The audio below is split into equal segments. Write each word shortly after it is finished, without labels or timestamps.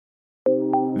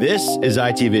This is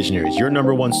IT Visionaries, your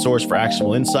number one source for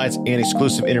actionable insights and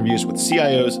exclusive interviews with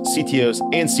CIOs, CTOs,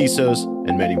 and CISOs,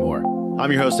 and many more.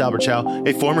 I'm your host, Albert Chow,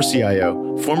 a former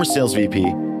CIO, former sales VP,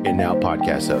 and now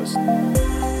podcast host.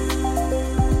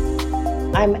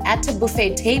 I'm at a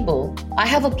buffet table. I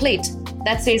have a plate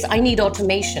that says I need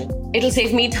automation. It'll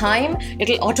save me time.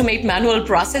 It'll automate manual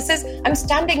processes. I'm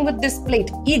standing with this plate,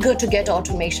 eager to get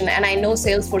automation. And I know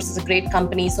Salesforce is a great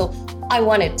company, so I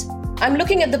want it. I'm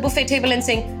looking at the buffet table and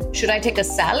saying, should I take a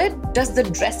salad? Does the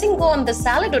dressing go on the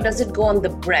salad or does it go on the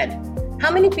bread?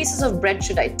 How many pieces of bread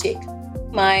should I take?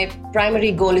 My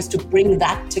primary goal is to bring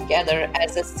that together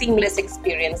as a seamless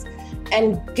experience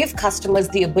and give customers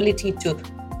the ability to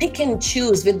pick and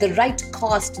choose with the right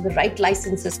cost, the right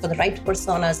licenses for the right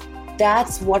personas.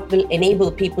 That's what will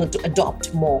enable people to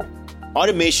adopt more.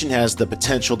 Automation has the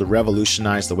potential to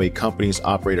revolutionize the way companies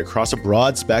operate across a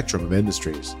broad spectrum of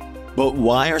industries. But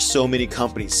why are so many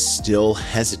companies still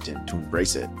hesitant to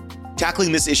embrace it?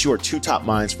 Tackling this issue are two top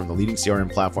minds from the leading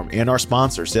CRM platform and our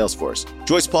sponsor, Salesforce.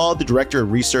 Joyce Paul, the Director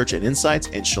of Research and Insights,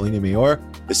 and Shalini Mayor,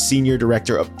 the Senior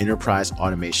Director of Enterprise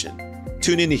Automation.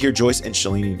 Tune in to hear Joyce and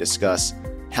Shalini discuss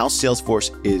how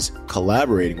Salesforce is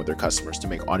collaborating with their customers to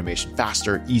make automation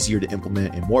faster, easier to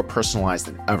implement, and more personalized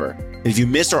than ever. And if you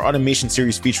missed our automation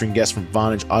series featuring guests from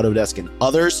Vonage, Autodesk, and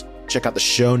others, check out the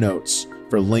show notes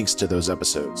for links to those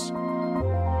episodes.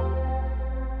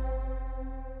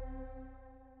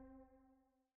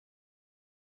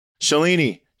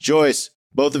 Shalini, Joyce,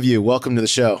 both of you, welcome to the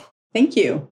show. Thank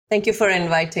you. Thank you for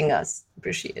inviting us.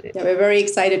 Appreciate it. Yeah, we're very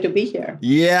excited to be here.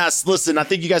 Yes, listen, I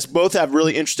think you guys both have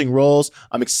really interesting roles.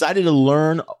 I'm excited to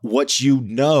learn what you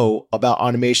know about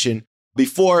automation.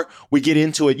 Before we get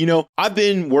into it, I've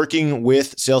been working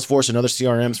with Salesforce and other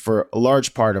CRMs for a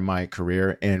large part of my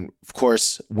career. And of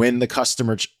course, when the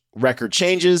customer record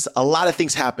changes, a lot of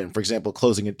things happen. For example,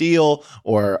 closing a deal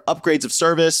or upgrades of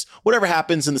service, whatever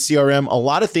happens in the CRM, a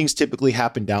lot of things typically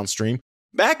happen downstream.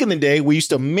 Back in the day, we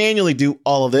used to manually do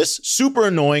all of this. Super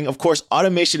annoying. Of course,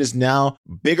 automation is now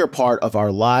a bigger part of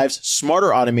our lives.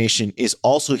 Smarter automation is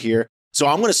also here. So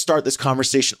I'm going to start this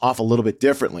conversation off a little bit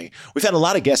differently. We've had a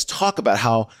lot of guests talk about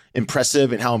how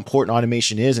impressive and how important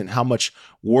automation is and how much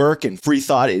work and free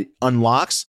thought it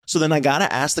unlocks. So then I got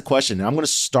to ask the question, and I'm going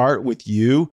to start with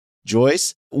you,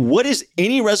 Joyce. What is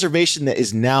any reservation that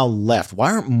is now left?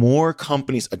 Why aren't more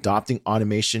companies adopting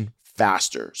automation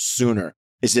faster, sooner?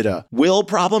 Is it a will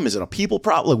problem? Is it a people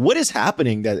problem? Like, what is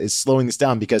happening that is slowing this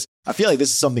down? Because I feel like this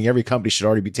is something every company should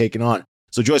already be taking on.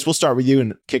 So Joyce, we'll start with you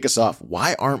and kick us off.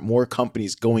 Why aren't more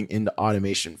companies going into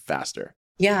automation faster?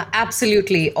 Yeah,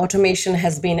 absolutely. Automation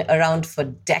has been around for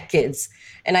decades.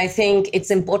 And I think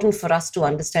it's important for us to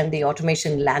understand the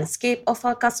automation landscape of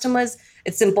our customers.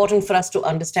 It's important for us to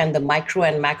understand the micro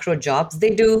and macro jobs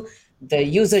they do, the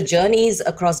user journeys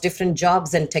across different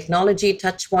jobs and technology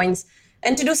touch points,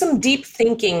 and to do some deep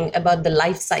thinking about the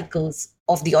life cycles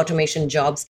of the automation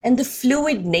jobs and the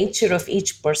fluid nature of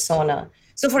each persona.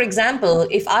 So for example,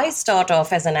 if I start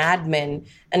off as an admin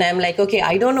and I'm like, okay,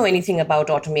 I don't know anything about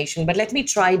automation, but let me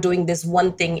try doing this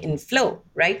one thing in Flow,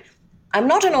 right? I'm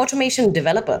not an automation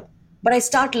developer, but I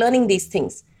start learning these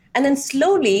things. And then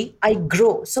slowly I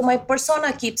grow. So my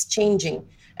persona keeps changing.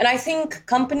 And I think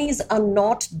companies are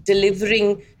not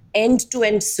delivering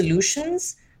end-to-end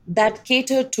solutions that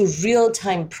cater to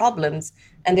real-time problems.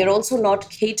 And they're also not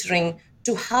catering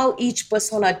to how each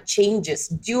persona changes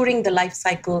during the life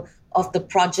cycle of the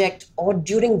project or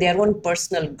during their own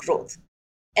personal growth.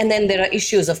 And then there are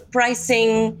issues of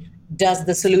pricing. Does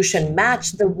the solution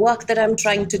match the work that I'm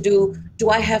trying to do? Do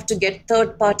I have to get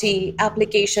third-party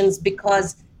applications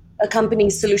because a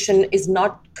company's solution is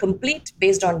not complete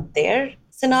based on their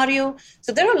scenario?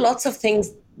 So there are lots of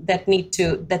things that need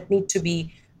to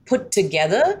be put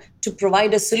together to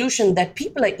provide a solution that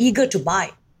people are eager to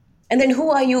buy. And then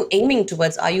who are you aiming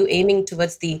towards? Are you aiming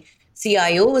towards the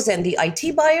CIOs and the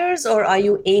IT buyers, or are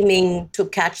you aiming to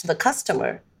catch the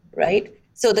customer, right?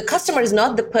 So the customer is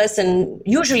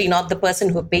usually not the person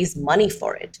who pays money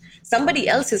for it. Somebody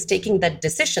else is taking that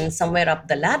decision somewhere up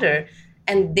the ladder,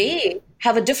 and they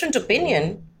have a different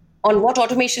opinion on what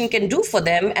automation can do for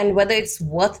them and whether it's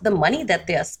worth the money that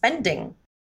they are spending.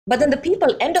 But then the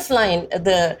people end of line,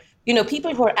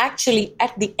 people who are actually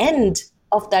at the end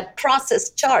of that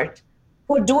process chart,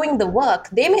 who are doing the work,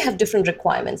 they may have different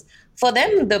requirements. For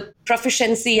them, the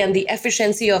proficiency and the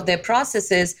efficiency of their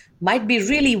processes might be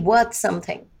really worth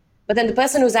something. But then the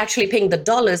person who's actually paying the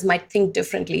dollars might think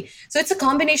differently. So it's a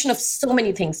combination of so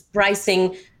many things: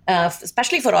 pricing,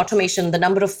 especially for automation, the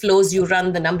number of flows you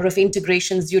run, the number of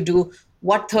integrations you do,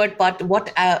 what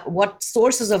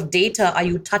sources of data are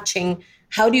you touching,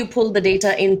 How do you pull the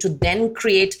data in to then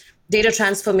create data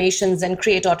transformations and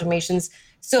create automations?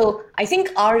 So I think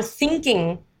our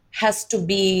thinking has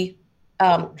to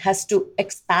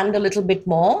expand a little bit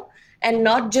more and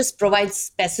not just provide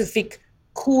specific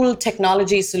cool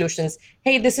technology solutions.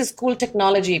 Hey, this is cool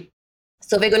technology,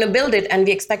 so we're going to build it and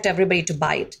we expect everybody to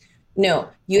buy it. No,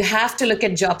 you have to look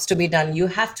at jobs to be done. You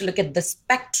have to look at the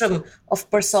spectrum of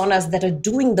personas that are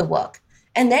doing the work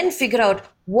and then figure out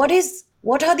what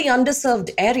are the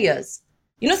underserved areas.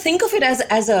 Think of it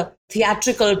as a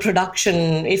theatrical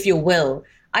production, if you will.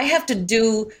 I have to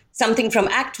do something from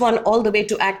Act 1 all the way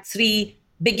to Act 3,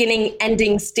 beginning,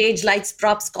 ending, stage, lights,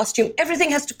 props, costume.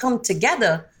 Everything has to come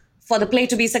together for the play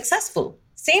to be successful.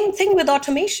 Same thing with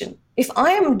automation. If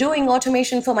I am doing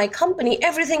automation for my company,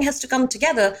 everything has to come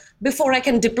together before I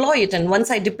can deploy it. And once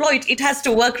I deploy it, it has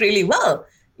to work really well.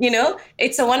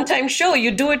 It's a one-time show.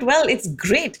 You do it well, it's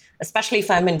great, especially if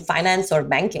I'm in finance or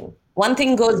banking. One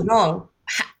thing goes wrong.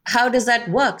 How does that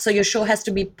work? So your show has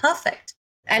to be perfect.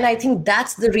 And I think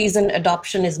that's the reason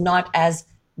adoption is not as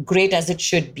great as it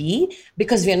should be,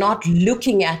 because we're not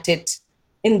looking at it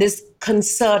in this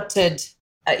concerted,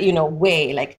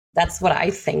 way. Like, that's what I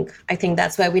think. I think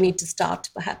that's where we need to start,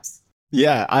 perhaps.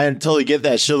 Yeah, I totally get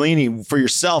that. Shalini, for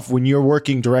yourself, when you're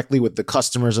working directly with the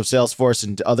customers of Salesforce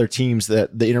and other teams,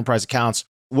 that the enterprise accounts,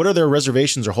 what are their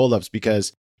reservations or holdups?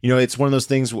 Because, it's one of those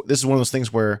things, this is one of those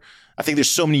things where I think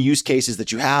there's so many use cases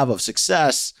that you have of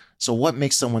success. So what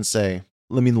makes someone say,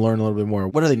 let me learn a little bit more?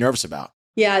 What are they nervous about?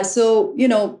 Yeah. So,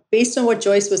 based on what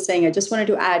Joyce was saying, I just wanted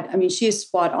to add, she is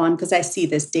spot on because I see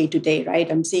this day to day,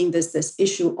 right? I'm seeing this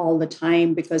issue all the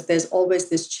time because there's always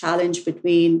this challenge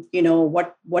between,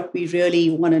 what we really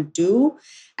want to do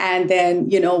and then,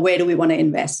 where do we want to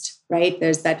invest, right?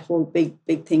 There's that whole big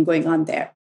thing going on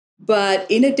there. But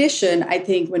in addition, I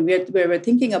think when we're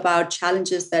thinking about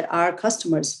challenges that our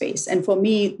customers face, and for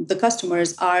me, the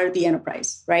customers are the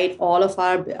enterprise, right? All of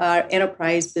our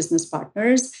enterprise business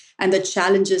partners and the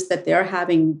challenges that they're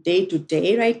having day to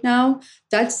day right now,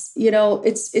 that's,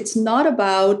 it's not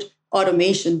about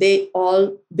automation. They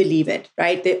all believe it,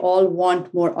 right? They all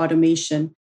want more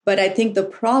automation. But I think the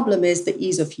problem is the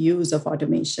ease of use of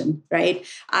automation, right?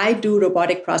 I do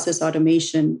robotic process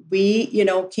automation. We,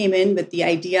 came in with the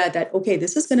idea that, okay,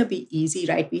 this is going to be easy,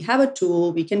 right? We have a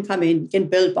tool, we can come in, we can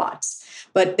build bots.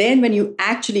 But then when you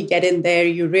actually get in there,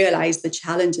 you realize the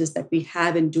challenges that we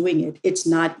have in doing it. It's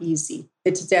not easy.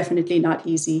 It's definitely not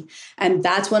easy. And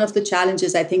that's one of the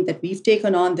challenges I think that we've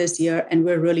taken on this year. And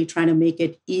we're really trying to make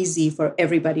it easy for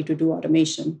everybody to do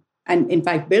automation. And in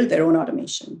fact, build their own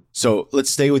automation. So let's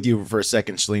stay with you for a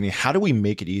second, Shalini. How do we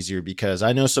make it easier? Because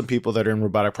I know some people that are in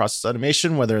robotic process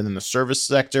automation, whether in the service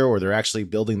sector or they're actually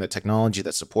building the technology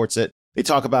that supports it. They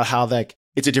talk about how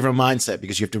it's a different mindset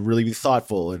because you have to really be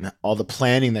thoughtful and all the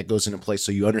planning that goes into place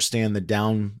so you understand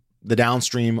the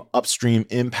downstream, upstream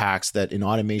impacts that an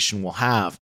automation will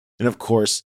have. And of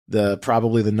course,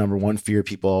 probably the number one fear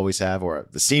people always have, or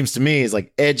it seems to me, is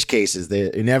like edge cases.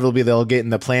 They'll get in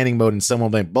the planning mode and someone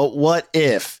will be like, but what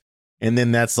if? And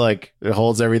then that's like, it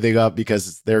holds everything up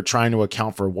because they're trying to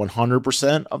account for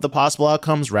 100% of the possible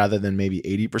outcomes rather than maybe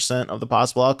 80% of the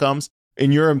possible outcomes.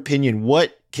 In your opinion,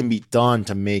 what can be done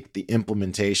to make the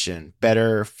implementation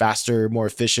better, faster, more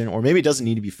efficient, or maybe it doesn't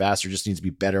need to be faster, it just needs to be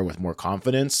better with more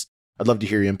confidence? I'd love to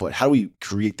hear your input. How do we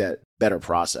create that better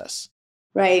process?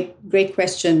 Right. Great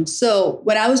question. So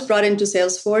when I was brought into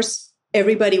Salesforce,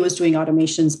 everybody was doing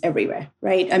automations everywhere,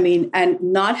 right? And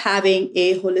not having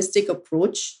a holistic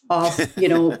approach of,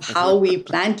 how we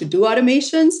plan to do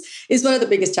automations is one of the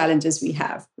biggest challenges we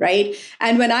have, right?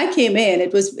 And when I came in,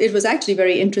 it was actually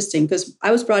very interesting because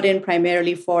I was brought in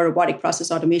primarily for robotic process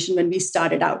automation when we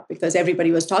started out because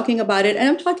everybody was talking about it. And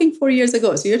I'm talking 4 years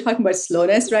ago. So you're talking about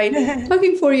slowness, right?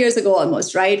 Talking 4 years ago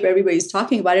almost, right? Where everybody's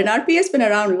talking about it. And RPA has been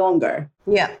around longer.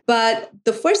 Yeah. But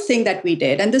the first thing that we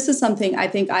did, and this is something I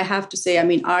think I have to say,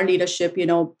 our leadership,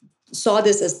 saw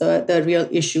this as the real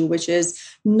issue, which is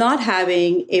not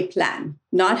having a plan,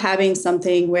 not having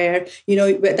something where,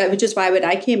 which is why when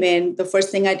I came in, the first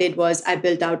thing I did was I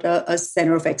built out a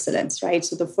center of excellence, right?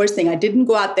 So the first thing, I didn't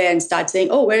go out there and start saying,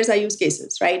 oh, where's our use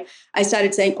cases, right? I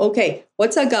started saying, okay,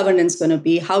 what's our governance going to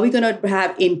be? How are we going to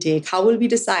have intake? How will we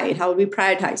decide? How will we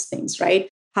prioritize things, right?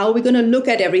 How are we going to look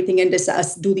at everything and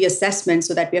do the assessment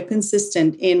so that we are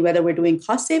consistent in whether we're doing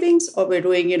cost savings or we're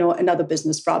doing, another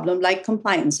business problem like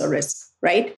compliance or risk,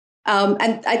 right?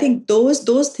 And I think those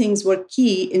things were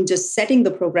key in just setting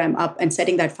the program up and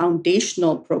setting that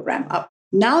foundational program up.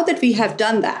 Now that we have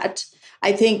done that,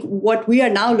 I think what we are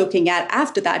now looking at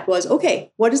after that was,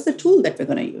 okay, what is the tool that we're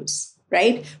going to use,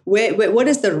 right? What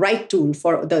is the right tool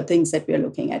for the things that we're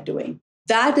looking at doing?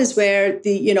 that is where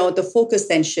the focus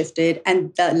then shifted.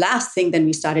 And the last thing then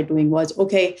we started doing was,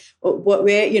 okay,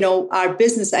 our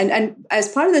business, and as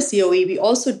part of the COE, we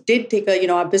also did take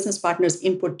our business partners'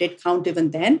 input did count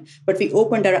even then, but we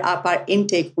opened up our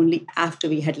intake only after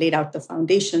we had laid out the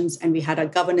foundations and we had our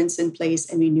governance in place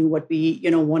and we knew what we,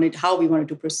 how we wanted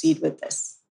to proceed with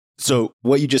this. So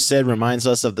what you just said reminds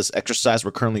us of this exercise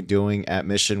we're currently doing at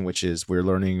Mission, which is we're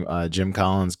learning Jim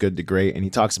Collins' Good to Great. And he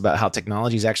talks about how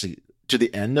technology is actually to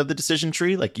the end of the decision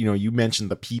tree. Like, you mentioned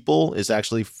the people is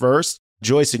actually first.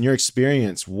 Joyce, in your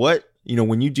experience, when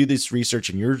you do this research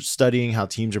and you're studying how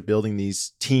teams are building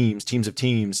these teams of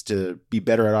teams to be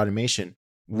better at automation,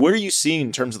 what are you seeing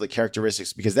in terms of the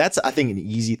characteristics? Because that's, I think, an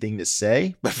easy thing to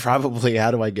say, but probably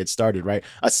how do I get started, right?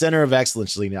 A center of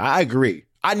excellence, Shalini. I agree.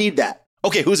 I need that.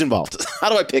 Okay, who's involved? How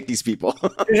do I pick these people?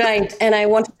 Right. And I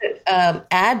wanted to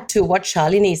add to what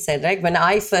Shalini said, right? When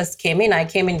I first came in, I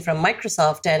came in from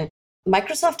Microsoft, and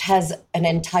Microsoft has an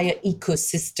entire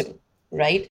ecosystem,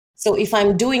 right? So if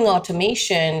I'm doing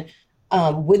automation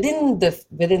within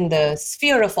the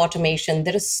sphere of automation,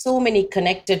 there are so many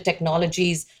connected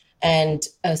technologies and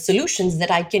solutions that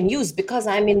I can use because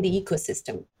I'm in the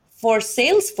ecosystem. For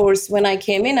Salesforce, when I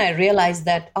came in, I realized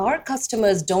that our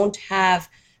customers don't have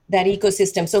that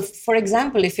ecosystem. So for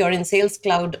example, if you're in Sales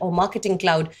Cloud or Marketing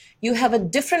Cloud, you have a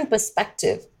different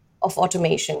perspective of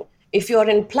automation. If you're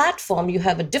in platform, you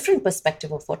have a different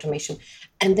perspective of automation.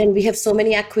 And then we have so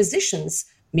many acquisitions.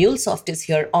 MuleSoft is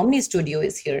here, OmniStudio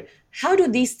is here. How do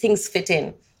these things fit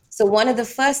in? So one of the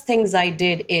first things I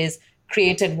did is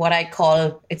created what I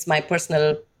call, it's my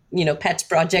personal pet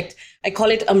project. I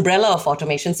call it umbrella of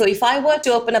automation. So if I were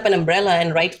to open up an umbrella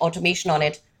and write automation on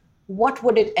it, what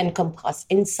would it encompass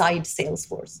inside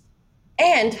Salesforce?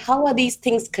 And how are these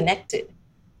things connected?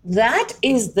 That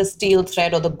is the steel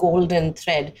thread or the golden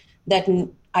thread that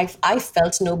I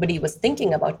felt nobody was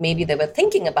thinking about. Maybe they were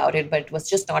thinking about it, but it was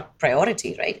just not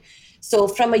priority, right? So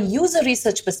from a user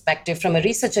research perspective, from a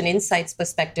research and insights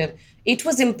perspective, it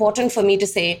was important for me to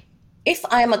say, if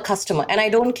I am a customer, and I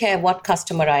don't care what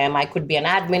customer I am, I could be an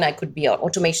admin, I could be an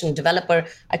automation developer,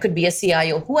 I could be a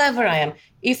CIO, whoever I am.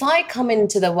 If I come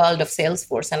into the world of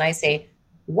Salesforce and I say,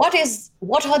 what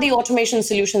are the automation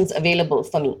solutions available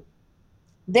for me?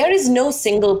 There is no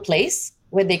single place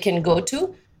where they can go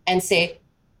to and say,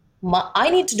 I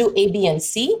need to do A, B, and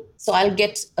C. So I'll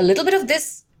get a little bit of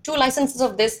this, 2 licenses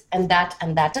of this, and that,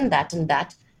 and that, and that, and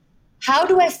that. How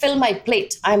do I fill my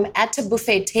plate? I'm at a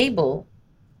buffet table.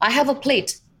 I have a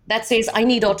plate that says, I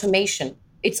need automation.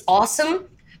 It's awesome.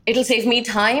 It'll save me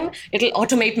time. It'll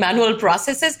automate manual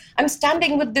processes. I'm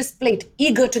standing with this plate,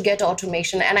 eager to get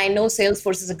automation. And I know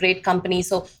Salesforce is a great company.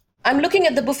 So I'm looking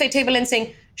at the buffet table and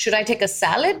saying, should I take a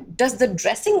salad? Does the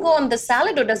dressing go on the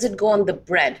salad or does it go on the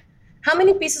bread? How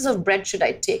many pieces of bread should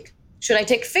I take? Should I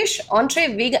take fish,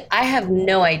 entree, vegan? I have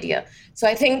no idea. So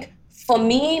I think for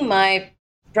me, my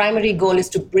primary goal is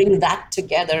to bring that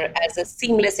together as a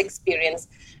seamless experience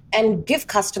and give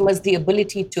customers the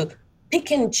ability to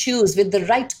pick and choose with the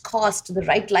right cost, the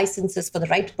right licenses for the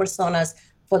right personas,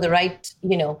 for the right,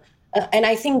 and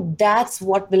I think that's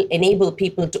what will enable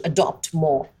people to adopt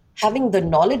more, having the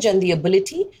knowledge and the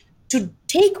ability to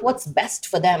take what's best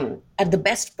for them at the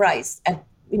best price,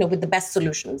 with the best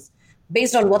solutions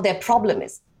based on what their problem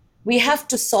is. We have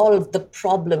to solve the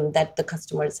problem that the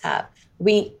customers have.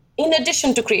 In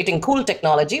addition to creating cool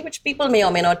technology, which people may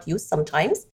or may not use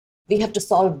sometimes, we have to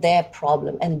solve their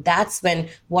problem. And that's when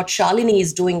what Shalini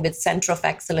is doing with Center of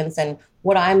Excellence and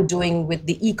what I'm doing with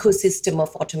the ecosystem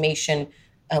of automation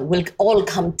will all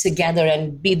come together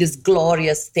and be this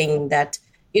glorious thing that,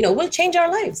 will change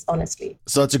our lives, honestly.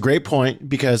 So that's a great point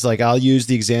because I'll use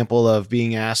the example of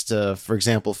being asked to, for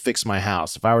example, fix my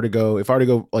house. If I were to go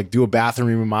do a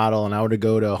bathroom remodel and I were to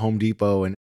go to Home Depot,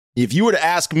 and if you were to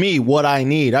ask me what I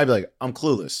need, I'd be like, I'm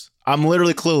clueless. I'm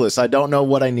literally clueless. I don't know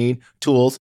what I need,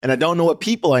 tools. And I don't know what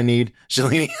people I need,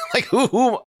 Shalini.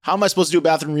 How am I supposed to do a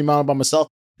bathroom remodel by myself?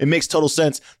 It makes total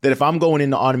sense that if I'm going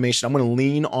into automation, I'm going to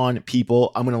lean on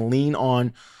people. I'm going to lean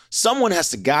on someone has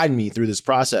to guide me through this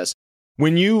process.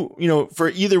 When for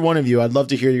either one of you, I'd love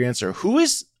to hear your answer. Who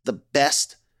is the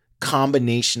best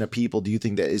combination of people do you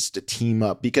think that is to team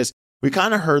up? Because we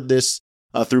kind of heard this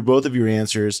through both of your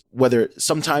answers, whether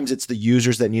sometimes it's the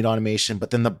users that need automation,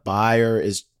 but then the buyer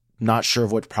is not sure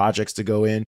of what projects to go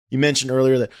in. You mentioned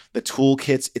earlier that the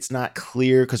toolkits, it's not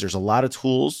clear because there's a lot of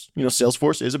tools.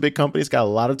 Salesforce is a big company. It's got a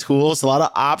lot of tools, a lot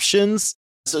of options.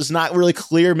 So it's not really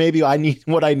clear. Maybe I need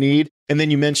what I need. And then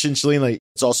you mentioned, Shalini,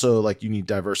 it's also you need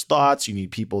diverse thoughts. You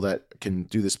need people that can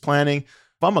do this planning.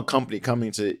 If I'm a company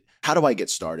coming to How do I get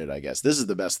started? I guess this is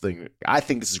the best thing. I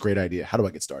think this is a great idea. How do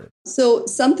I get started? So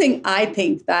something I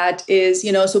think that is,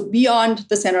 so beyond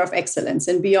the center of excellence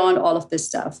and beyond all of this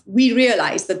stuff, we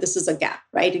realize that this is a gap,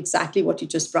 right? Exactly what you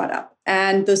just brought up.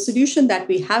 And the solution that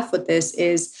we have for this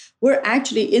is we're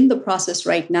actually in the process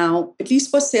right now, at least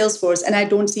for Salesforce, and I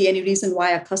don't see any reason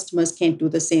why our customers can't do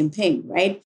the same thing,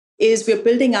 right? Is we're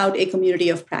building out a community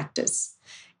of practice.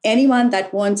 Anyone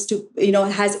that wants to,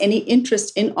 has any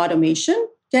interest in automation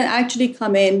can actually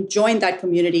come in, join that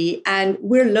community, and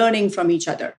we're learning from each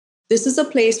other. This is a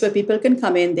place where people can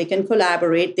come in, they can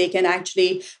collaborate, they can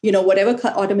actually, whatever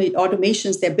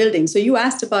automations they're building. So you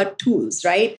asked about tools,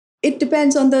 right? It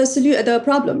depends on the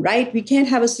problem, right? We can't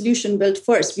have a solution built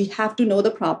first. We have to know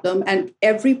the problem, and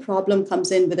every problem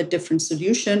comes in with a different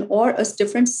solution or a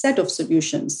different set of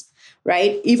solutions.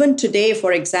 Right. Even today,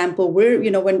 for example,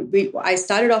 I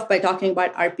started off by talking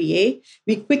about RPA,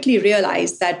 we quickly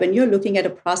realized that when you're looking at a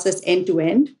process end to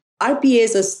end, RPA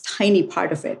is a tiny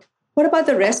part of it. What about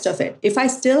the rest of it? If I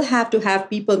still have to have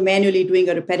people manually doing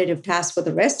a repetitive task for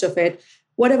the rest of it,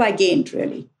 what have I gained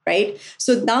really? Right.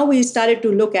 So now we started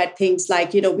to look at things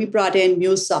like, we brought in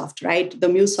MuleSoft, right? The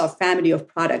MuleSoft family of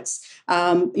products.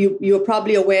 You're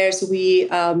probably aware, so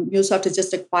MuleSoft has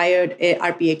just acquired a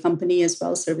RPA company as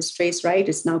well, Service Trace, right?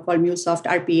 It's now called MuleSoft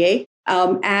RPA.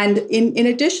 And in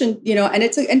addition, and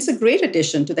it's a great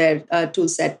addition to their tool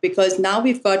set, because now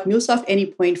we've got MuleSoft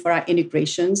Anypoint for our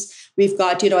integrations. We've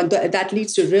got, and that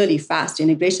leads to really fast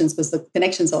integrations because the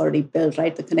connection's already built,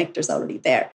 right? The connector's already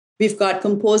there. We've got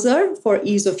Composer for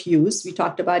ease of use. We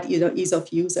talked about ease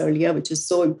of use earlier, which is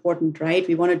so important, right?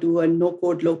 We want to do a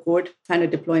no-code, low-code kind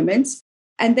of deployments.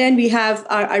 And then we have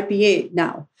our RPA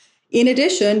now. In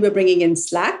addition, we're bringing in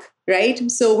Slack,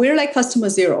 right? So we're like customer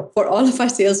zero for all of our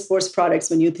Salesforce products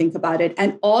when you think about it.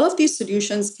 And all of these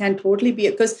solutions can totally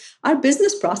be, because our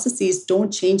business processes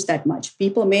don't change that much.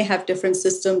 People may have different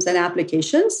systems and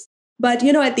applications, but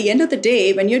at the end of the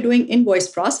day, when you're doing invoice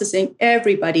processing,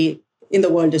 everybody in the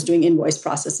world is doing invoice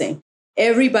processing.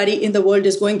 Everybody in the world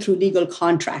is going through legal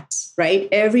contracts, right?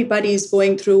 Everybody is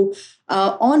going through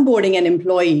onboarding an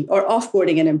employee or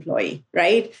offboarding an employee,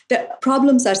 right? The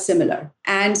problems are similar.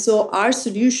 And so our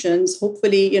solutions,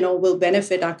 hopefully, will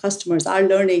benefit our customers. Our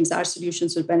learnings, our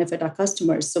solutions will benefit our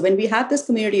customers. So when we have this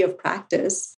community of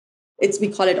practice, we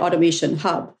call it Automation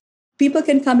Hub. People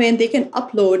can come in, they can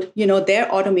upload, their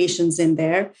automations in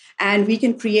there, and we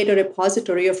can create a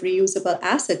repository of reusable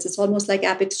assets. It's almost like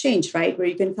App Exchange, right? Where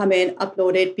you can come in,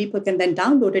 upload it, people can then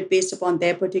download it based upon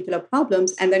their particular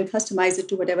problems and then customize it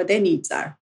to whatever their needs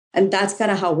are. And that's kind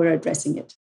of how we're addressing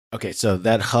it. Okay, so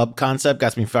that hub concept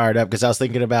got me fired up because I was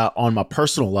thinking about on my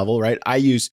personal level, right?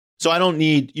 So I don't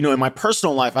need, in my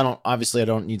personal life, I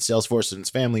don't need Salesforce and its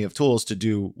family of tools to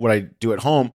do what I do at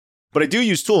home. But I do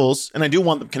use tools and I do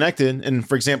want them connected. And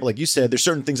for example, like you said, there's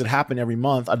certain things that happen every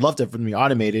month. I'd love to have them be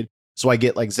automated. So I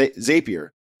get like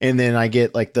Zapier. And then I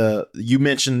get like you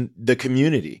mentioned the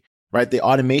community, right? The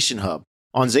automation hub.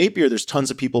 On Zapier, there's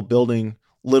tons of people building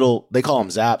they call them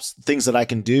zaps, things that I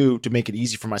can do to make it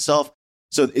easy for myself.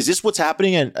 So is this what's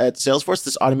happening at Salesforce,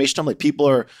 this automation hub? Like people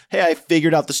are, hey, I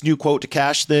figured out this new quote to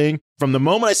cash thing. From the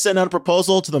moment I send out a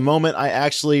proposal to the moment I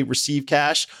actually receive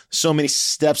cash, so many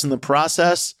steps in the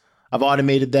process. I've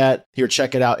automated that. Here,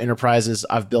 check it out, enterprises.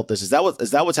 I've built this. Is that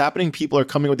what's happening? People are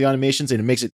coming with the automations and it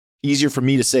makes it easier for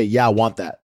me to say, yeah, I want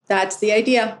that. That's the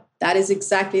idea. That is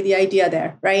exactly the idea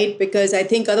there, right? Because I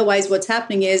think otherwise what's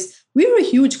happening is we're a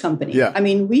huge company. Yeah. I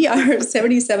mean, we are a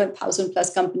 77,000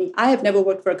 plus company. I have never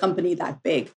worked for a company that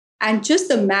big. And just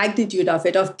the magnitude of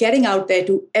it, of getting out there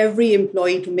to every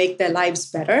employee to make their lives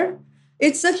better,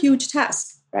 it's a huge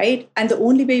task. Right. And the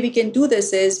only way we can do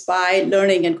this is by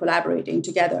learning and collaborating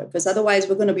together, because otherwise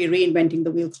we're going to be reinventing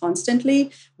the wheel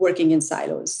constantly, working in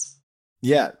silos.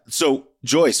 Yeah. So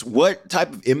Joyce, what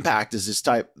type of impact is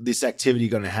this activity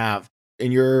going to have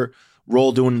in your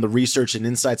role doing the research and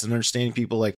insights and understanding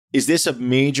people? Like, is this a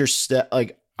major step?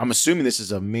 Like, I'm assuming this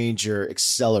is a major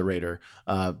accelerator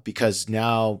because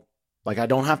now, like, I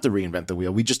don't have to reinvent the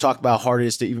wheel. We just talked about how hard it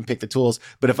is to even pick the tools.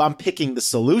 But if I'm picking the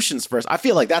solutions first, I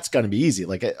feel like that's going to be easy.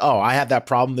 Like, oh, I have that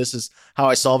problem. This is how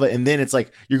I solve it. And then it's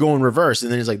like you're going reverse.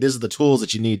 And then it's like, this is the tools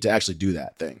that you need to actually do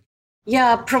that thing.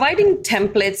 Yeah, providing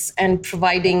templates and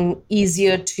providing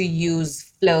easier to use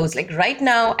flows. Like right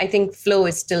now, I think flow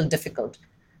is still difficult.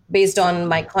 Based on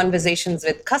my conversations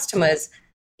with customers,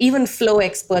 even flow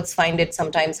experts find it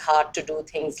sometimes hard to do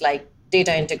things like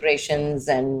data integrations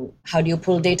and how do you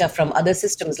pull data from other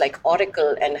systems like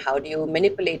Oracle and how do you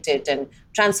manipulate it and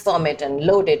transform it and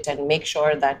load it and make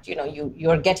sure that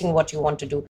you're getting what you want to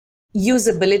do.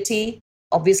 Usability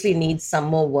obviously needs some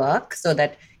more work so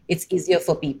that it's easier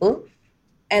for people.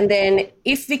 And then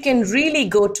if we can really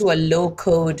go to a low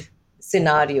code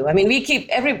scenario, I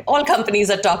mean, all companies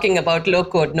are talking about low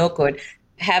code, no code.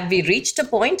 Have we reached a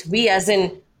point, we as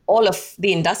in all of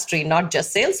the industry, not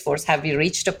just Salesforce, have we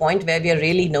reached a point where we are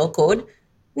really no code?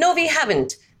 No, we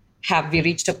haven't. Have we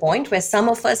reached a point where some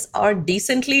of us are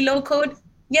decently low code?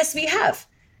 Yes, we have.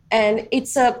 And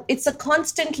it's a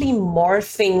constantly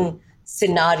morphing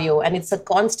scenario, and it's a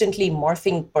constantly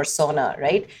morphing persona,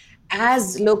 right?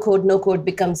 As low code, no code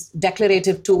becomes,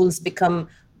 declarative tools become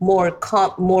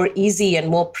more easy and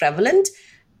more prevalent,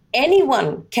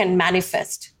 anyone can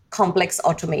manifest complex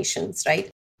automations, right?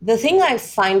 The thing I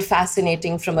find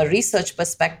fascinating from a research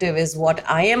perspective is what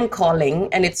I am calling,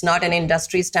 and it's not an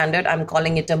industry standard, I'm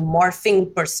calling it a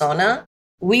morphing persona.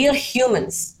 We are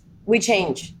humans. We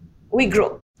change. We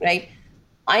grow, right?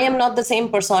 I am not the same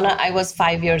persona I was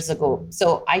 5 years ago.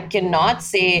 So I cannot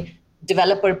say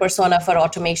developer persona for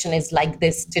automation is like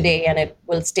this today and it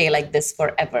will stay like this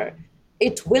forever.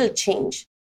 It will change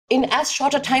in as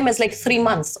short a time as like 3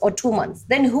 months or 2 months.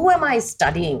 Then who am I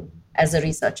studying as a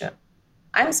researcher?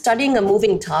 I'm studying a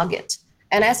moving target.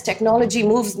 And as technology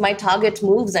moves, my target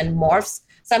moves and morphs.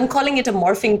 So I'm calling it a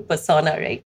morphing persona,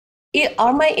 right?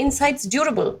 Are my insights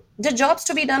durable? The jobs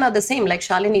to be done are the same. Like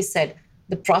Shalini said,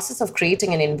 the process of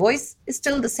creating an invoice is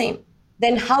still the same.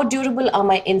 Then how durable are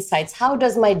my insights? How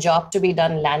does my job to be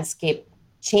done landscape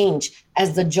change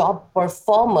as the job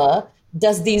performer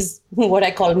does these, what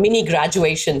I call mini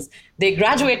graduations? They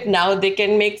graduate now, they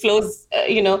can make flows,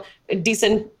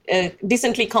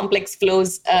 decently complex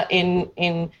flows in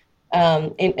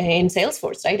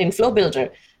Salesforce, right? In Flow Builder.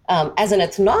 As an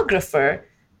ethnographer,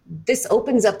 this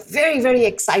opens up very, very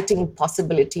exciting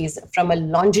possibilities from a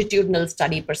longitudinal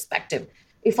study perspective.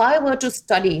 If I were to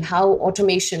study how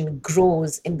automation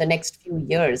grows in the next few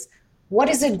years, what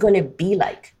is it going to be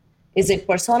like? Is it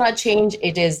persona change?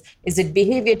 Is it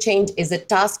behavior change? Is it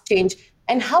task change?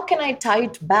 And how can I tie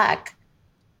it back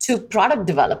to product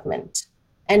development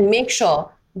and make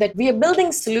sure that we are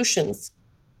building solutions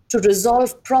to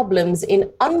resolve problems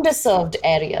in underserved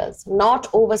areas,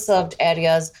 not overserved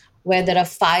areas where there are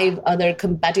 5 other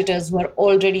competitors who are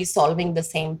already solving the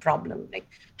same problem? Like,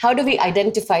 how do we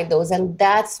identify those? And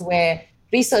that's where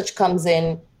research comes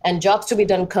in and jobs to be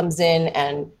done comes in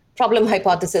and problem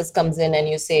hypothesis comes in, and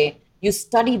you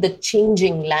study the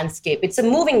changing landscape. It's a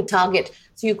moving target.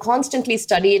 So you constantly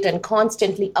study it and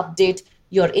constantly update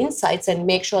your insights and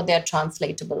make sure they're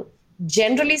translatable.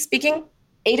 Generally speaking,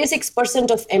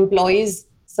 86% of employees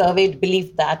surveyed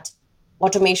believe that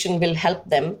automation will help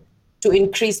them to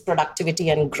increase productivity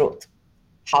and growth.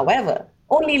 However,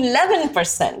 only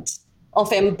 11%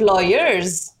 of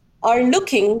employers are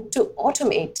looking to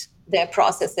automate their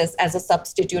processes as a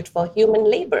substitute for human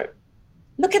labor.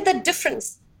 Look at that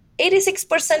difference.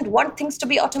 86% want things to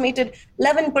be automated.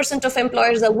 11% of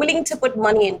employers are willing to put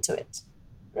money into it,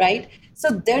 right? So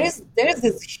there is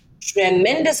this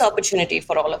tremendous opportunity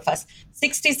for all of us.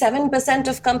 67%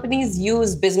 of companies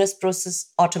use business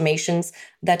process automations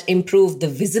that improve the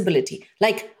visibility.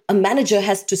 Like a manager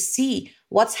has to see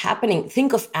what's happening.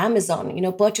 Think of Amazon,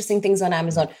 purchasing things on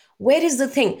Amazon. Where is the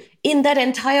thing? In that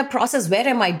entire process, where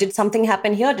am I? Did something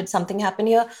happen here? Did something happen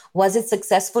here? Was it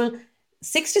successful?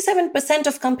 67%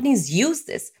 of companies use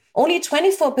this. Only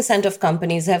 24% of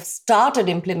companies have started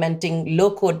implementing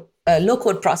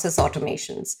low-code process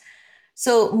automations.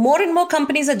 So more and more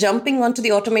companies are jumping onto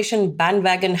the automation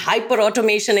bandwagon.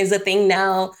 Hyper-automation is a thing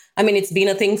now. I mean, it's been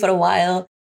a thing for a while.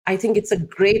 I think it's a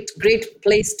great, great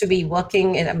place to be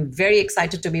working. And I'm very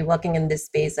excited to be working in this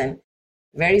space. And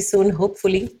very soon,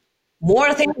 hopefully,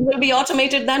 more things will be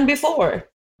automated than before.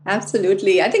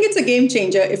 Absolutely. I think it's a game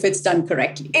changer if it's done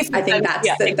correctly. If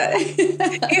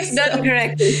done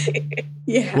correctly.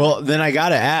 Yeah. Well, then I got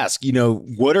to ask,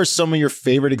 what are some of your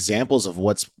favorite examples of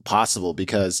what's possible?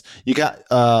 Because you got,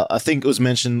 I think it was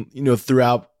mentioned,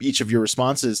 throughout each of your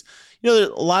responses, a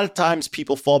lot of times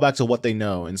people fall back to what they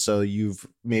know. And so you've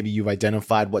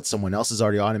identified what someone else has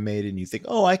already automated and you think,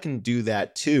 oh, I can do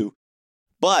that too.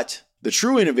 But the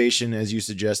true innovation, as you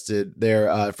suggested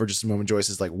there for just a moment, Joyce,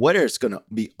 is like, what is going to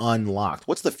be unlocked?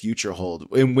 What's the future hold?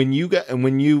 And when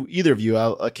you, either of you,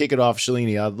 I'll kick it off,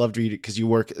 Shalini, I'd love to read it because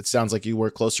it sounds like you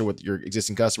work closer with your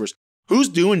existing customers. Who's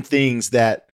doing things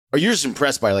that are you just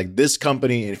impressed by, like this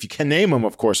company? And if you can name them,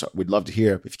 of course, we'd love to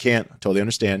hear. If you can't, I totally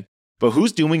understand. But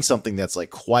who's doing something that's like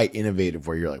quite innovative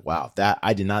where you're like, wow, that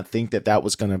I did not think that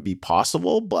was going to be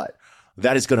possible, but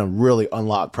that is going to really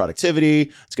unlock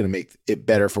productivity. It's going to make it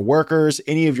better for workers.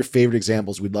 Any of your favorite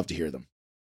examples, we'd love to hear them.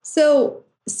 So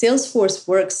Salesforce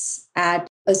works at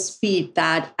a speed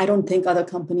that I don't think other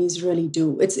companies really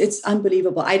do. It's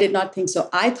unbelievable. I did not think so.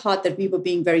 I thought that we were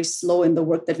being very slow in the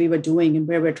work that we were doing and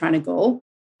where we're trying to go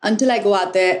until I go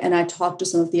out there and I talk to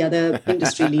some of the other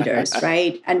industry leaders,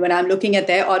 right? And when I'm looking at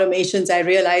their automations, I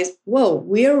realize, whoa,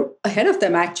 we're ahead of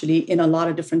them actually in a lot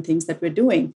of different things that we're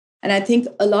doing. And I think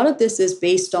a lot of this is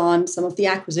based on some of the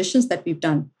acquisitions that we've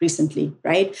done recently,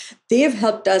 right? They've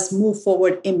helped us move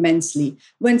forward immensely.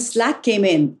 When Slack came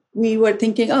in, we were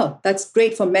thinking, oh, that's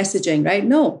great for messaging, right?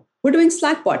 No, we're doing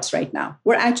Slack bots right now.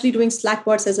 We're actually doing Slack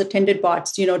bots as attended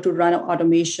bots, to run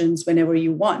automations whenever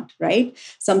you want, right?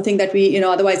 Something that we,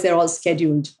 otherwise they're all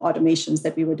scheduled automations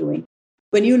that we were doing.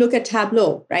 When you look at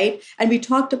Tableau, right? And we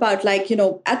talked about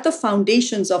at the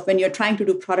foundations of when you're trying to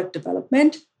do product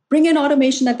development, bring in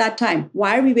automation at that time.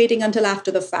 Why are we waiting until after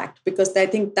the fact? Because I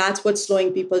think that's what's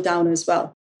slowing people down as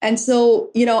well. And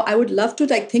so, I would love to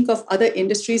think of other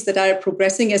industries that are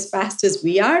progressing as fast as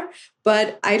we are,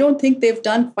 but I don't think they've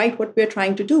done quite what we're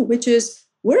trying to do, which is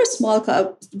we're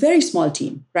a very small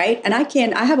team, right? And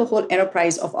I have a whole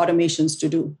enterprise of automations to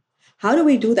do. How do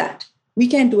we do that? We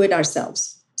can't do it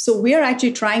ourselves. So we're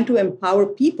actually trying to empower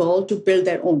people to build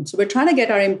their own. So we're trying to get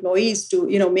our employees to,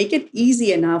 make it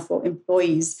easy enough for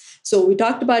employees. So we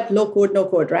talked about low code, no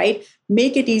code, right?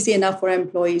 Make it easy enough for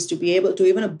employees to be able to,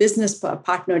 even a business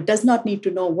partner does not need to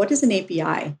know what is an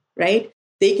API, right?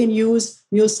 They can use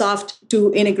MuleSoft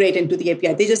to integrate into the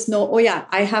API. They just know, oh yeah,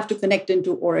 I have to connect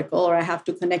into Oracle, or I have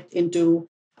to connect into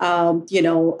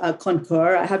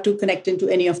Concur. I have to connect into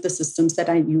any of the systems that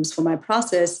I use for my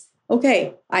process.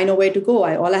 Okay, I know where to go.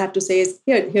 All I have to say is,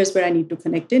 here's where I need to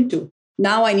connect into.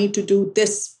 Now I need to do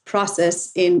this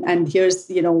process and here's,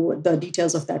 the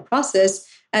details of that process.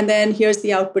 And then here's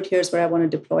the output. Here's where I want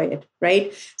to deploy it,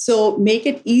 right? So make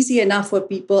it easy enough for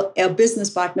people, a business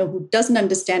partner who doesn't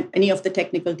understand any of the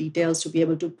technical details, to be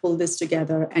able to pull this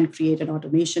together and create an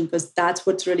automation, because that's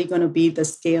what's really going to be the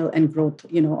scale and growth,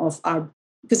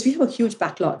 because we have a huge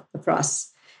backlog across.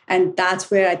 And that's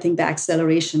where I think the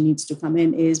acceleration needs to come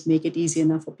in, is make it easy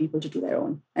enough for people to do their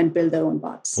own and build their own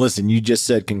bots. Listen, you just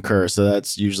said Concur, so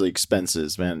that's usually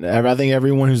expenses, man. I think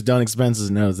everyone who's done expenses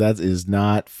knows that is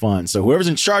not fun. So whoever's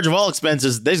in charge of all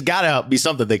expenses, there's got to be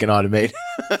something they can automate.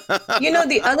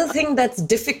 The other thing that's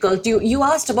difficult, you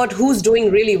asked about who's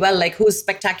doing really well, like who's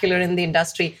spectacular in the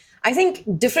industry. I think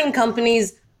different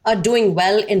companies are doing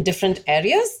well in different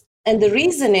areas. And the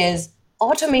reason is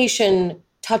automation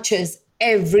touches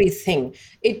everything.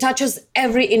 It touches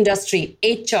every industry: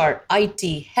 HR,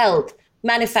 IT, health,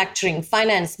 manufacturing,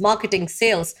 finance, marketing,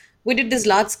 sales. We did this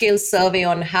large-scale survey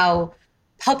on how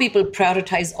people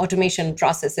prioritize automation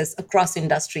processes across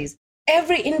industries.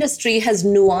 Every industry has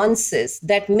nuances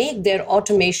that make their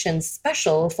automation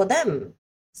special for them.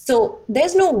 So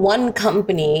there's no one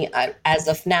company as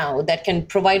of now that can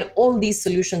provide all these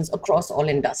solutions across all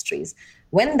industries.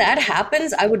 When that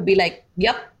happens, I would be like,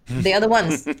 yep, they are the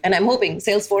ones. And I'm hoping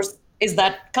Salesforce is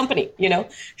that company,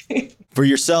 For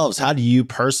yourselves, how do you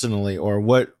personally, or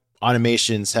what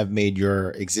automations have made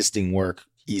your existing work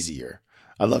easier?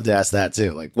 I'd love to ask that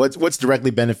too. Like what's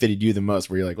directly benefited you the most,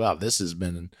 where you're like, wow, this has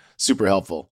been super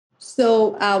helpful?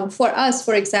 So for us,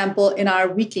 for example, in our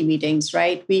weekly meetings,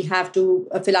 right, we have to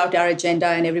fill out our agenda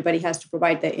and everybody has to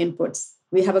provide their inputs.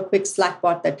 We have a quick Slack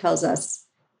bot that tells us,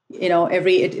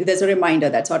 there's a reminder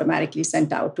that's automatically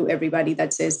sent out to everybody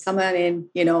that says, come on in,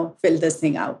 fill this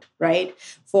thing out, right?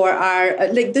 For our,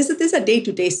 this is a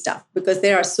day-to-day stuff, because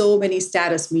there are so many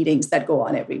status meetings that go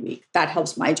on every week. That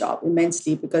helps my job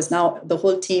immensely, because now the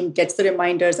whole team gets the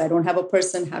reminders. I don't have a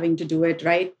person having to do it,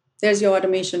 right? There's your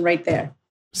automation right there.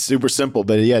 Super simple,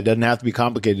 but yeah, it doesn't have to be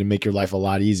complicated to make your life a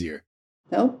lot easier.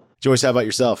 No. Joyce, how about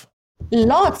yourself?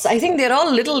 Lots. I think they're all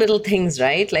little things,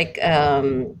 right? Like,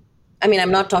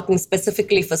 I'm not talking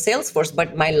specifically for Salesforce,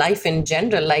 but my life in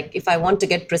general. Like if I want to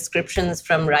get prescriptions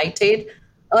from Rite Aid,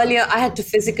 earlier I had to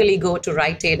physically go to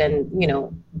Rite Aid and,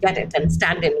 get it and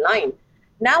stand in line.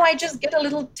 Now I just get a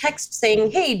little text saying,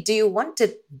 hey, do you want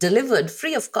it delivered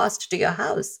free of cost to your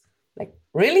house? Like,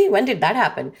 really? When did that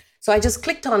happen? So I just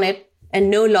clicked on it, and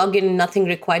no login, nothing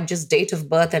required, just date of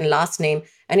birth and last name.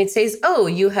 And it says, oh,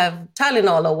 you have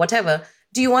Tylenol or whatever.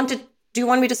 Do you want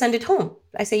me to send it home?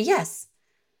 I say, yes.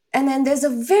 And then there's a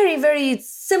very, very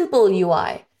simple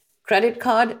UI, credit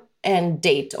card and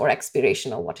date or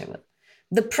expiration or whatever.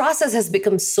 The process has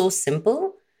become so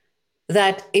simple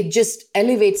that it just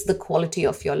elevates the quality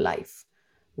of your life.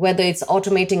 Whether it's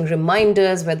automating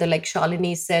reminders, whether like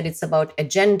Shalini said, it's about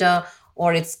agenda,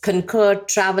 or it's Concur,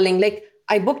 traveling. Like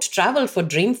I booked travel for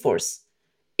Dreamforce.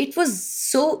 It was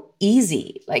so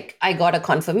easy. Like I got a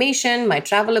confirmation, my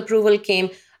travel approval came.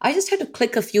 I just had to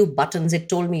click a few buttons. It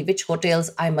told me which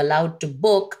hotels I'm allowed to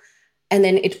book. And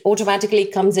then it automatically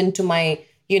comes into my,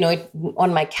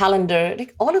 on my calendar.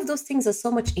 Like all of those things are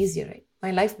so much easier, right?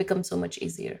 My life becomes so much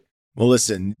easier. Well,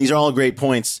 listen, these are all great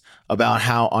points about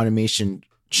how automation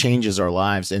changes our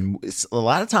lives. And it's, a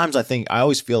lot of times I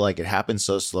always feel like it happens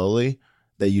so slowly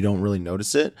that you don't really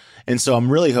notice it. And so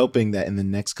I'm really hoping that in the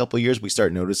next couple of years, we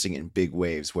start noticing it in big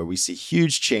waves where we see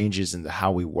huge changes into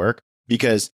how we work.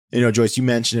 Because, Joyce, you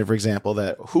mentioned it, for example,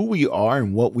 that who we are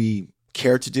and what we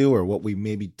care to do or what we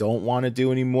maybe don't want to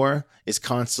do anymore is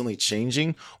constantly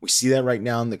changing. We see that right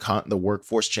now in the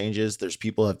workforce changes. There's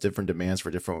people have different demands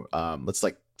for different,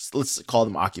 let's call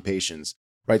them occupations,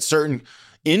 right? Certain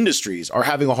industries are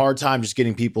having a hard time just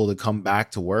getting people to come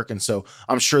back to work. And so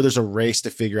I'm sure there's a race to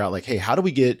figure out like, hey, how do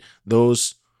we get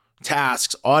those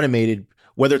tasks automated,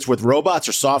 whether it's with robots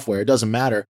or software, it doesn't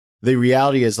matter. The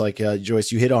reality is like,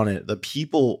 Joyce, you hit on it. The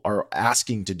people are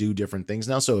asking to do different things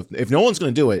now. So if no one's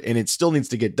going to do it and it still needs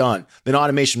to get done, then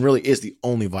automation really is the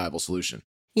only viable solution.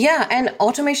 Yeah, and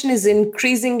automation is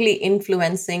increasingly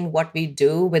influencing what we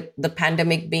do with the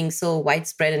pandemic being so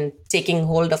widespread and taking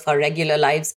hold of our regular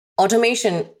lives.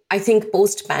 Automation, I think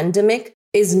post-pandemic,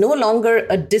 is no longer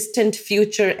a distant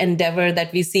future endeavor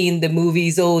that we see in the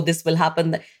movies. Oh, this will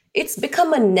happen. It's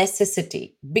become a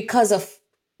necessity because of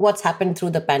what's happened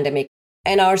through the pandemic.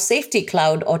 And our safety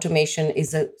cloud automation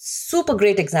is a super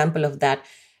great example of that.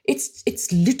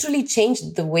 It's literally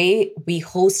changed the way we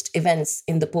host events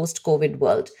in the post-COVID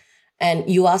world. And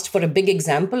you asked for a big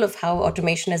example of how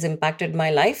automation has impacted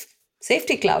my life.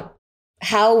 Safety cloud.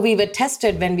 How we were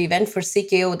tested when we went for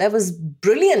CKO, that was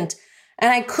brilliant.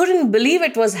 And I couldn't believe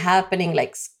it was happening,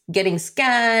 like getting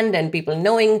scanned and people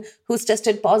knowing who's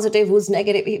tested positive, who's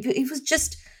negative.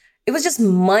 It was just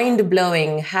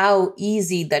mind-blowing how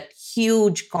easy that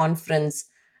huge conference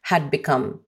had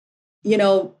become.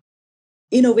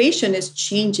 Innovation is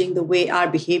changing the way our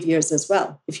behaviors as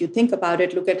well. If you think about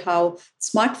it, look at how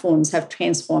smartphones have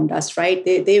transformed us, right?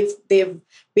 They've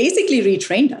basically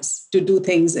retrained us to do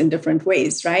things in different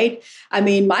ways, right? I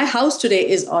mean, my house today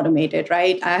is automated,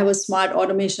 right? I have a smart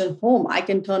automation home. I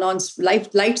can turn on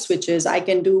light switches. I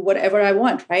can do whatever I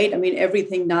want, right? I mean,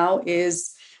 everything now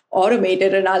is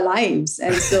automated in our lives.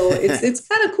 And so it's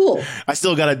kind of cool. I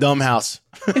still got a dumb house.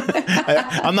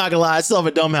 I'm not gonna lie. I still have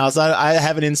a dumb house. I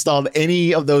haven't installed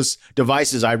any of those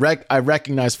devices. I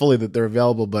recognize fully that they're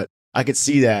available, but I could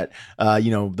see that,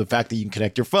 the fact that you can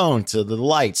connect your phone to the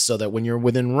lights so that when you're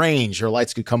within range, your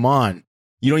lights could come on.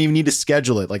 You don't even need to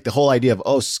schedule it. Like the whole idea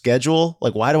of, schedule,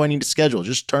 like, why do I need to schedule?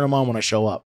 Just turn them on when I show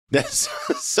up. That's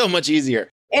so much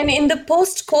easier. And in the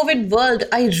post-COVID world,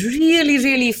 I really,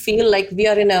 really feel like we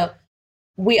are in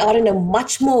a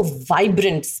much more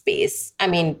vibrant space. I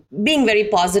mean, being very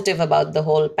positive about the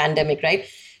whole pandemic, right?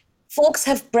 Folks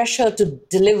have pressure to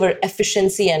deliver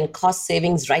efficiency and cost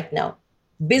savings right now.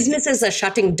 Businesses are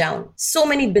shutting down. So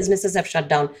many businesses have shut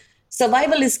down.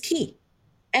 Survival is key.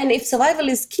 And if survival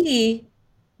is key,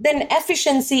 then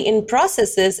efficiency in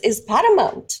processes is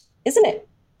paramount, isn't it?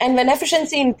 And when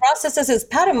efficiency in processes is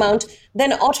paramount,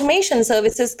 then automation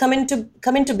services come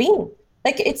into being.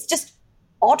 Like it's just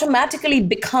automatically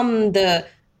become the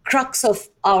crux of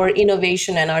our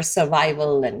innovation and our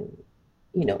survival and,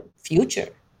 future,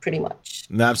 pretty much.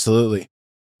 Absolutely.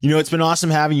 It's been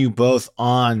awesome having you both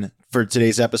on for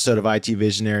today's episode of IT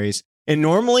Visionaries. And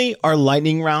normally our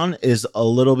lightning round is a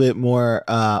little bit more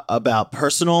about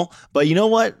personal, but you know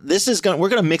what? We're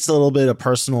going to mix a little bit of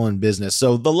personal and business.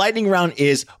 So the lightning round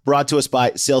is brought to us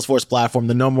by Salesforce Platform,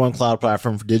 the #1 cloud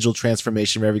platform for digital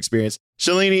transformation for every experience.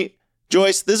 Shalini,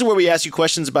 Joyce, this is where we ask you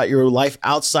questions about your life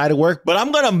outside of work, but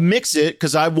I'm going to mix it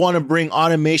because I want to bring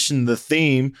automation the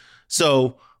theme.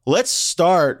 So let's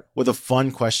start with a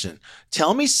fun question.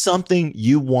 Tell me something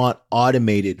you want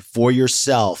automated for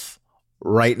yourself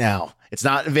right now. It's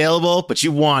not available, but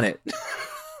you want it.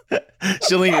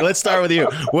 Shalini, let's start with you.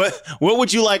 What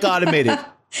would you like automated?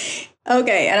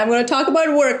 Okay, and I'm going to talk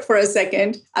about work for a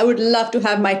second. I would love to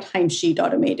have my timesheet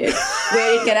automated,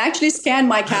 where it can actually scan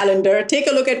my calendar, take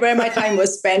a look at where my time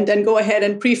was spent, and go ahead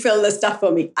and pre-fill the stuff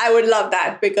for me. I would love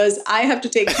that because I have to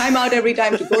take time out every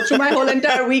time to go through my whole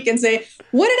entire week and say,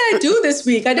 what did I do this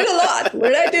week? I did a lot. What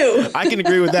did I do? I can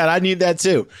agree with that. I need that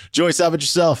too. Joyce, how about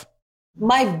yourself?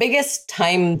 My biggest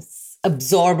time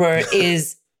absorber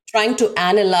is trying to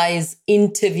analyze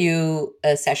interview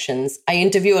sessions. I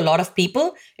interview a lot of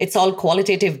people. It's all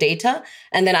qualitative data.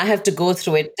 And then I have to go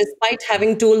through it. Despite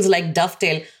having tools like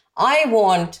Dovetail, I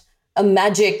want a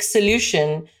magic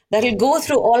solution that'll go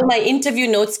through all my interview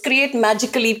notes,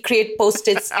 magically create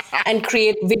post-its and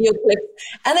create video clips,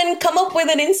 and then come up with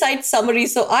an insight summary.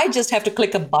 So I just have to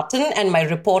click a button and my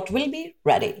report will be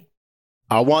ready.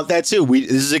 I want that too. This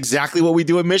is exactly what we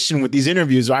do at Mission with these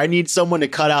interviews. I need someone to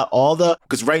cut out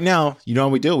because right now, you know how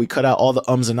we do it? We cut out all the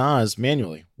ums and ahs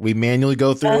manually. We manually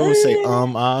go through and say,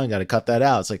 I got to cut that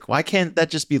out. It's like, why can't that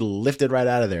just be lifted right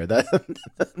out of there?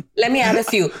 Let me add a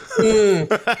few.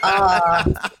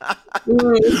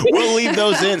 We'll leave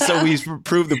those in so we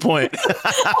prove the point.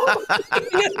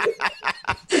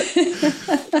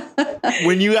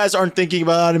 When you guys aren't thinking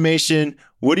about automation,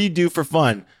 what do you do for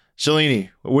fun? Shalini,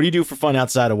 what do you do for fun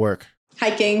outside of work?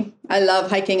 Hiking. I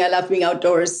love hiking. I love being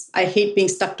outdoors. I hate being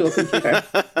stuck to a computer.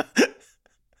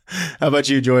 How about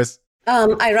you, Joyce?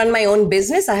 I run my own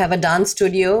business. I have a dance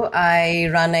studio. I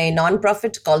run a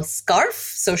nonprofit called SCARF,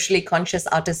 Socially Conscious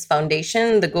Artists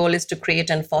Foundation. The goal is to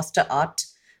create and foster art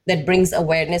that brings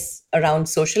awareness around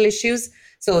social issues.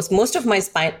 So most of my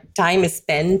time is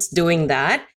spent doing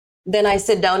that. Then I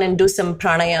sit down and do some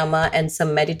pranayama and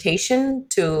some meditation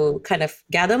to kind of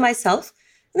gather myself.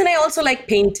 And then I also like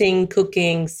painting,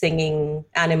 cooking, singing,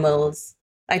 animals.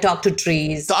 I talk to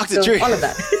trees. All of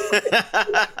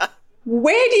that.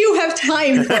 Where do you have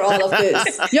time for all of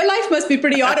this? Your life must be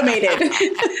pretty automated. No,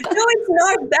 it's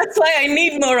not. That's why I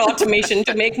need more automation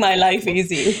to make my life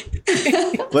easy.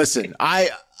 Listen,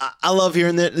 I love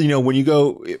hearing that, when you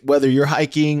go, whether you're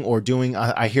hiking or doing,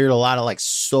 I hear a lot of like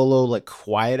solo, like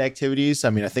quiet activities. I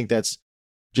mean, I think that's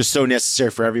just so necessary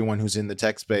for everyone who's in the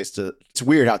tech space. It's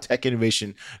weird how tech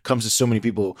innovation comes to so many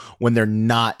people when they're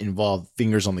not involved,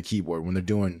 fingers on the keyboard, when they're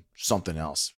doing something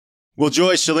else. Well,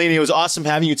 Joyce, Shalini, it was awesome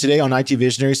having you today on IT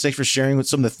Visionaries. Thanks for sharing with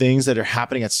some of the things that are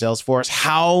happening at Salesforce,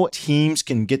 how teams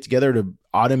can get together to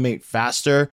automate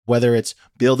faster, whether it's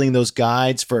building those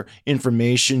guides for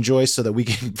information, Joyce, so that we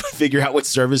can figure out what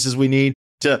services we need,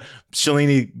 to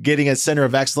Shalini getting a center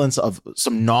of excellence of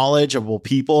some knowledgeable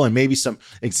people and maybe some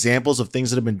examples of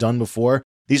things that have been done before.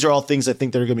 These are all things I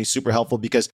think that are going to be super helpful,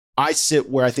 because I sit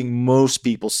where I think most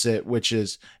people sit, which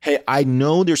is, hey, I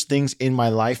know there's things in my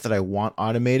life that I want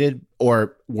automated,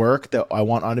 or work that I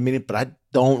want automated, but I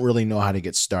don't really know how to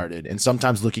get started. And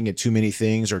sometimes looking at too many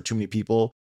things or too many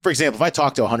people. For example, if I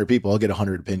talk to 100 people, I'll get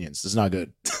 100 opinions. It's not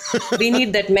good. We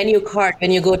need that menu card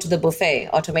when you go to the buffet,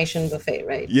 automation buffet,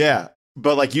 right? Yeah.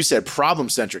 But like you said, problem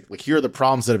centric. Like, here are the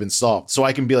problems that have been solved. So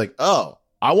I can be like, oh,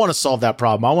 I want to solve that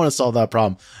problem. I want to solve that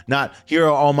problem. Not, here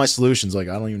are all my solutions. Like,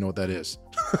 I don't even know what that is.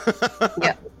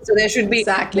 Yeah. So there should be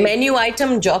menu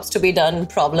item, jobs to be done,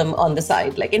 problem on the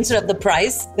side. Like, instead of the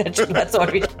price, that's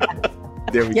what we should have.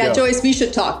 There we go. Yeah, Joyce, we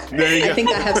should talk. I think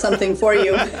I have something for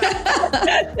you.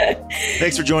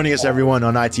 Thanks for joining us, everyone,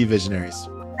 on IT Visionaries.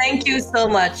 Thank you so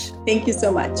much. Thank you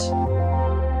so much.